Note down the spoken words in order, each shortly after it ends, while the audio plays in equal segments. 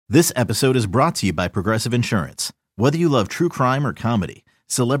This episode is brought to you by Progressive Insurance. Whether you love true crime or comedy,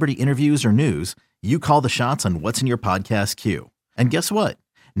 celebrity interviews or news, you call the shots on what's in your podcast queue. And guess what?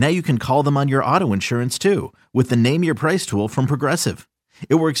 Now you can call them on your auto insurance too with the Name Your Price tool from Progressive.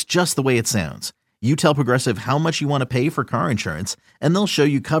 It works just the way it sounds. You tell Progressive how much you want to pay for car insurance, and they'll show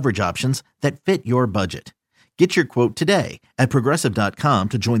you coverage options that fit your budget. Get your quote today at Progressive.com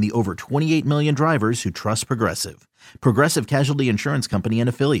to join the over 28 million drivers who trust Progressive. Progressive Casualty Insurance Company and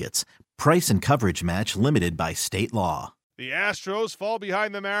Affiliates. Price and coverage match limited by state law. The Astros fall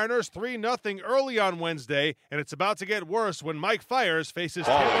behind the Mariners 3-0 early on Wednesday, and it's about to get worse when Mike Fiers faces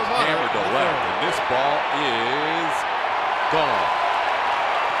Taylor Motter. Hammered to left, and this ball is gone.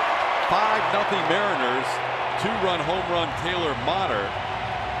 5-0 Mariners, 2-run home run Taylor Motter.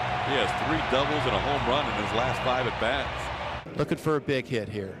 He has 3 doubles and a home run in his last 5 at-bats. Looking for a big hit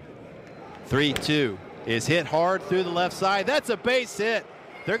here. 3-2 is hit hard through the left side. That's a base hit.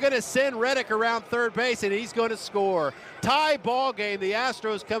 They're going to send Reddick around third base, and he's going to score. Tie ball game. The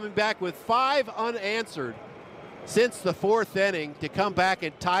Astros coming back with 5 unanswered since the 4th inning to come back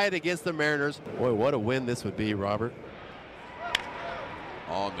and tie it against the Mariners. Boy, what a win this would be, Robert.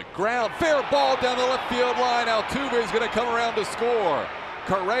 On the ground, fair ball down the left field line. Altuve is going to come around to score.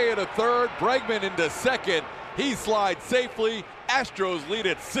 Correa to third, Bregman into second. He slides safely. Astros lead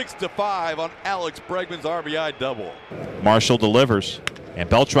at 6-5 on Alex Bregman's RBI double. Marshall delivers, and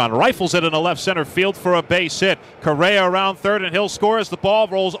Beltran rifles it in the left center field for a base hit. Correa around third, and he'll score as the ball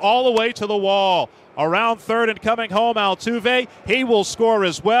rolls all the way to the wall. Around third and coming home, Altuve. He will score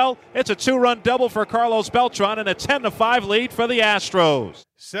as well. It's a 2-run double for Carlos Beltran and a 10-5 lead for the Astros.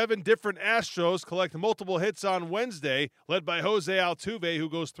 7 different Astros collect multiple hits on Wednesday, led by Jose Altuve, who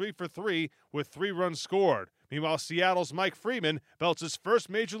goes 3 for 3 with 3 runs scored. Meanwhile, Seattle's Mike Freeman belts his first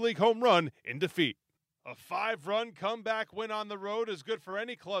Major League home run in defeat. A 5-run comeback win on the road is good for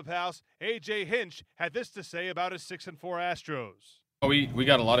any clubhouse. A.J. Hinch had this to say about his 6-4 Astros. We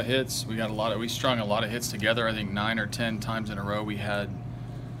got a lot of hits. We strung a lot of hits together. I think 9 or 10 times in a row we had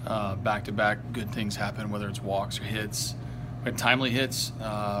back-to-back good things happen, whether it's walks or hits. We had timely hits.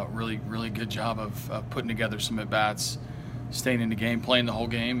 Really good job of putting together some at-bats, staying in the game, playing the whole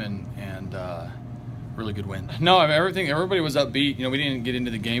game, and really good win. No, everybody was upbeat. We didn't get into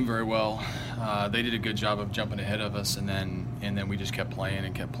the game very well. They did a good job of jumping ahead of us, and then we just kept playing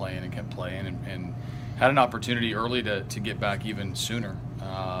and had an opportunity early to get back even sooner,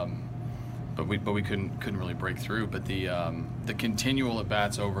 but we couldn't really break through. But the continual at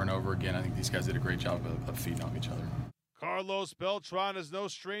bats over and over again, I think these guys did a great job of feeding off each other. Carlos Beltran is no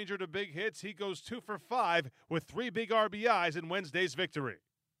stranger to big hits. He goes 2 for 5 with 3 big RBIs in Wednesday's victory.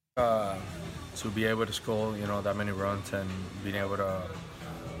 To be able to score, that many runs and being able to,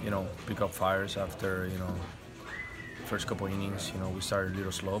 pick up fires after, first couple innings, we started a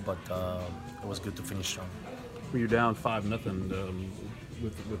little slow, but it was good to finish strong. Were you down 5-0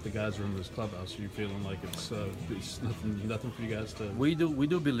 with the guys who are in this clubhouse? Are you feeling like it's nothing for you guys to? We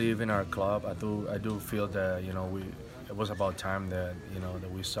do believe in our club. I do feel that it was about time that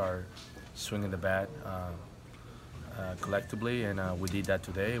that we start swinging the bat collectively, and we did that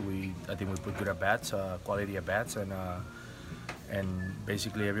today. I think we put good at bats, quality at bats, and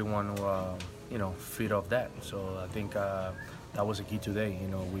basically everyone feed off that. So I think that was a key today.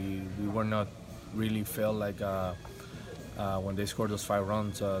 We were not really felt like when they scored those 5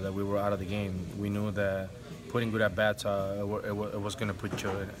 runs that we were out of the game. We knew that putting good at bats it was going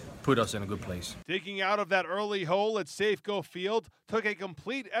to put us in a good place. Digging out of that early hole at Safeco Field took a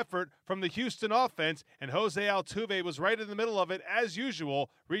complete effort from the Houston offense, and Jose Altuve was right in the middle of it as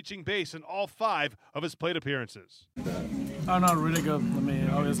usual, reaching base in all 5 of his plate appearances. Oh, no, really good.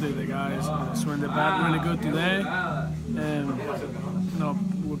 Obviously the guys swing the bat really good today, and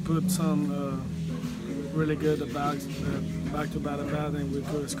we put some really good back-to-back at bat, and we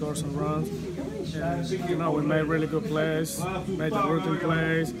could score some runs. And, we made really good plays, made the routine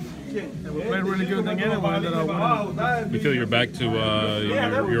plays, and we played really good again, and we ended up winning. You feel you're back to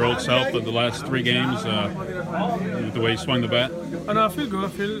your old self of the last 3 games with the way you swung the bat? Oh, no, I feel good.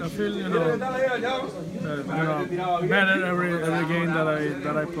 I feel better every game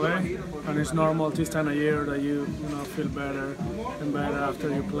that I play, and it's normal this time of year that you feel better and better after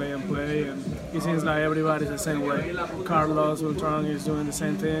you play, and it seems like everybody's the same way. Carlos Beltran is doing the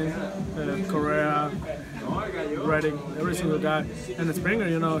same thing, Correa, Reddick, every single guy, and the Springer,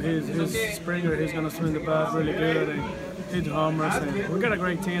 he's Springer. He's gonna swing the bat really good, and hit homers. And we got a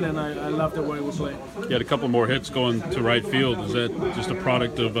great team, and I love the way we play. You had a couple more hits going to right field. Is that just a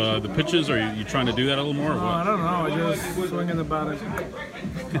product of the pitches, or are you trying to do that a little more? Or no, what? I don't know. I just swinging the bat.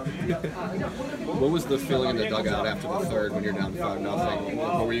 What was the feeling in the dugout after the third when you're down 5-0?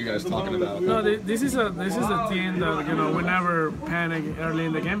 What were you guys talking about? No, this is a team that we never panic early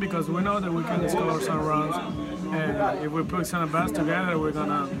in the game because we know that we can score some runs, and if we put some bats together, we're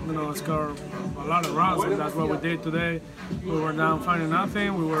gonna score a lot of runs, and that's what we did today. We were down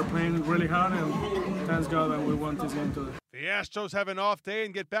 5-0. We were playing really hard, and thanks God that we won this game today. The Astros have an off day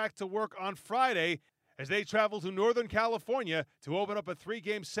and get back to work on Friday as they travel to Northern California to open up a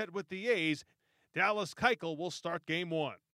 3-game set with the A's. Dallas Keuchel will start Game 1.